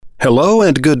Hello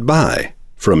and Goodbye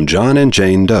from John and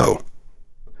Jane Doe.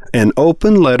 An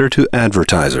open letter to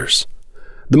advertisers.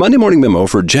 The Monday Morning Memo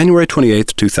for January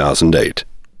 28, 2008.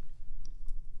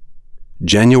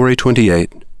 January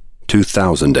 28,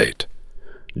 2008.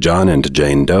 John and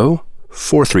Jane Doe,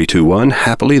 4321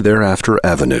 Happily Thereafter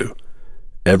Avenue,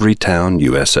 Everytown,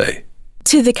 USA.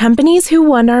 To the companies who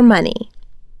won our money.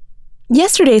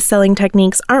 Yesterday's selling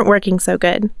techniques aren't working so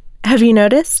good. Have you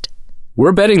noticed?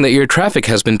 We're betting that your traffic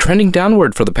has been trending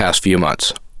downward for the past few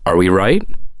months. Are we right?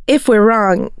 If we're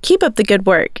wrong, keep up the good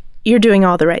work. You're doing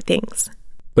all the right things.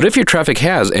 But if your traffic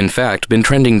has, in fact, been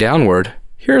trending downward,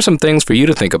 here are some things for you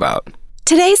to think about.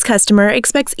 Today's customer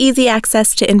expects easy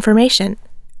access to information.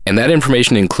 And that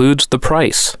information includes the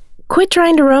price. Quit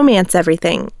trying to romance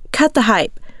everything. Cut the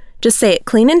hype. Just say it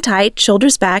clean and tight,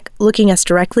 shoulders back, looking us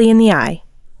directly in the eye.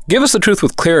 Give us the truth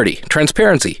with clarity,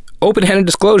 transparency, open-handed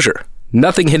disclosure.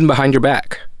 Nothing hidden behind your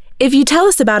back. If you tell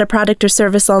us about a product or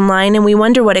service online and we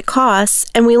wonder what it costs,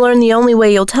 and we learn the only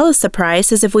way you'll tell us the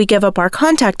price is if we give up our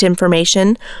contact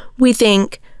information, we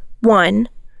think, 1.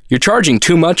 You're charging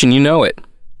too much and you know it.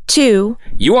 2.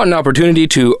 You want an opportunity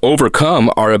to overcome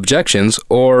our objections,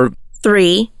 or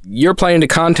 3. You're planning to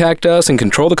contact us and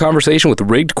control the conversation with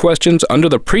rigged questions under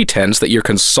the pretense that you're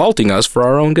consulting us for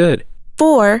our own good.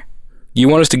 4. You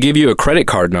want us to give you a credit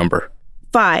card number.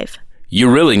 5. You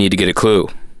really need to get a clue.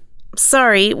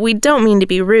 Sorry, we don't mean to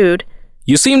be rude.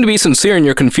 You seem to be sincere in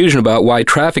your confusion about why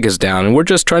traffic is down, and we're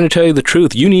just trying to tell you the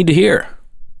truth you need to hear.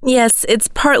 Yes, it's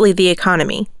partly the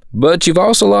economy. But you've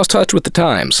also lost touch with the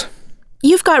times.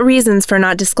 You've got reasons for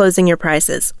not disclosing your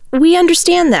prices. We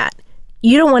understand that.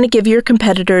 You don't want to give your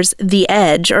competitors the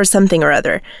edge or something or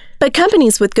other. But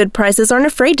companies with good prices aren't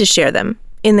afraid to share them.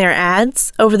 In their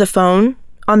ads, over the phone,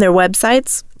 on their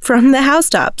websites, from the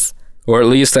housetops. Or at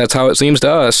least that's how it seems to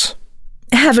us.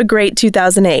 Have a great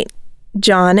 2008.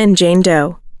 John and Jane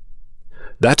Doe.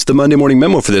 That's the Monday Morning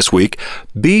Memo for this week.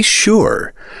 Be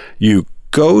sure you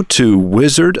go to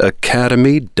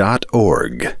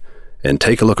wizardacademy.org and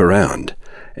take a look around.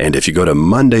 And if you go to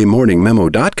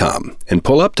mondaymorningmemo.com and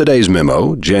pull up today's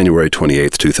memo, January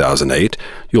 28, 2008,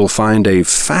 you'll find a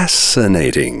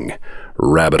fascinating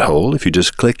rabbit hole if you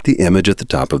just click the image at the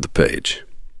top of the page.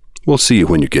 We'll see you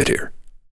when you get here.